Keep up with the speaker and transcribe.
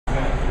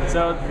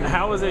So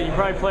how was it? You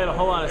probably played a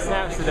whole lot of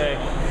snaps today.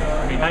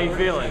 How you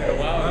feeling? It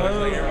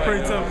was a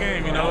pretty tough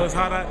game. You know, it's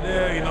hot out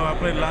there. You know, I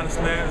played a lot of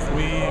snaps.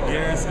 Me and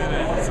Garrison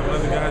and some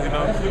other guys. You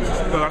know,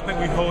 so I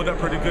think we hold up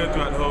pretty good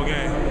throughout the whole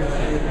game.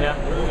 Yeah.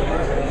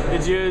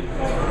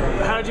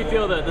 How did you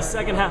feel that the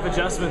second half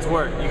adjustments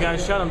worked? You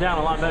guys shut them down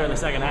a lot better in the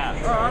second half.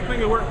 I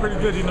think it worked pretty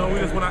good. You know, we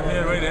just went out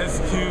there ready to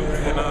execute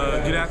and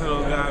get after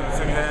those guys in the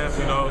second half.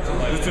 You know,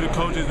 just to the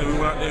coaches, and we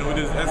went out there and we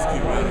just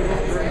execute.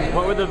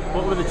 What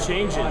were the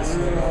changes?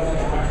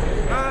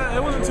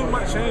 It wasn't too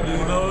much changes,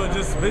 you know. It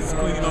just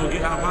basically, you know,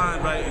 get our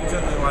mind right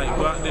and like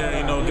go out there,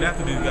 you know, get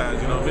after these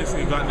guys, you know.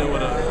 Basically, go out there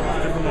with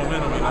a different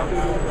momentum, you know.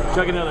 Did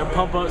you get another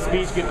pump up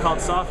speech get called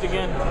soft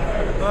again?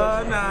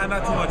 Nah,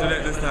 not too much of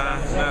that this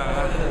time.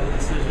 Nah.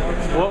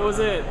 What was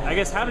it? I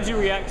guess how did you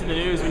react to the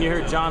news when you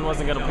heard John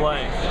wasn't going to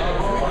play?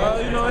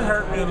 You know, it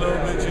hurt me a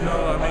little bit, you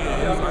know. I mean,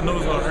 I know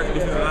it's gonna hurt the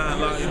defensive line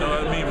a lot, you know.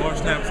 I mean, more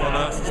snaps on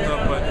us and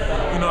stuff, but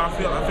you know, I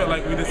felt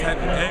like we just had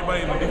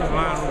everybody in the defensive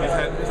line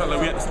felt like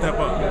we had to step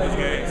up in this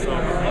game. So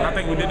I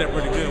think we did that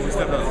pretty good. We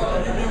stepped up.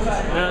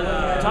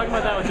 Talking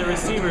about that with the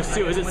receivers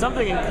too, is it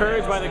something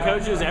encouraged by the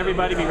coaches?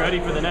 Everybody be ready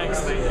for the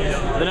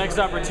next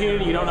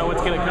opportunity. You don't know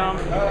what's going to come.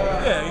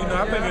 Yeah, you know,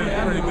 I think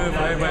it's pretty good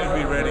for everybody to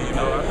be ready. You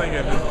know, I think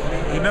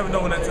you never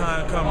know when that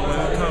time comes. When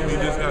it comes, you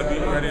just got to be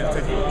ready to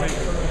take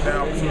that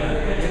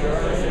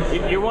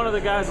opportunity. You're one of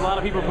the guys a lot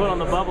of people put on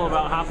the bubble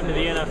about hopping to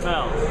the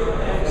NFL.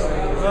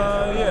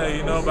 Yeah,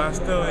 you know, but I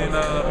still ain't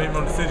made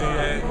my decision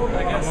yet.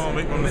 I'm gonna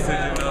make my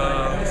decision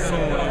soon.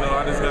 You know,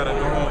 I just gotta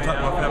go home, talk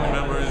to my family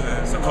members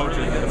and some coaches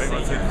and make my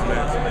decision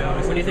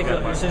fast. When do you think you'll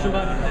have a decision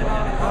by?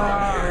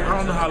 I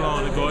don't know how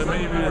long to go. It may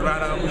be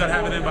right out. We gotta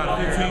have it in by the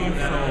 15th,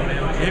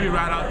 so maybe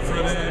right out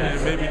till then,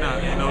 and maybe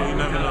not. You know, you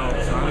never know.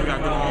 So I just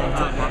gotta go home,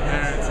 talk to my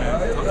parents, and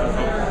talk to the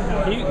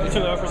coach. Can you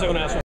turn it off for a second and ask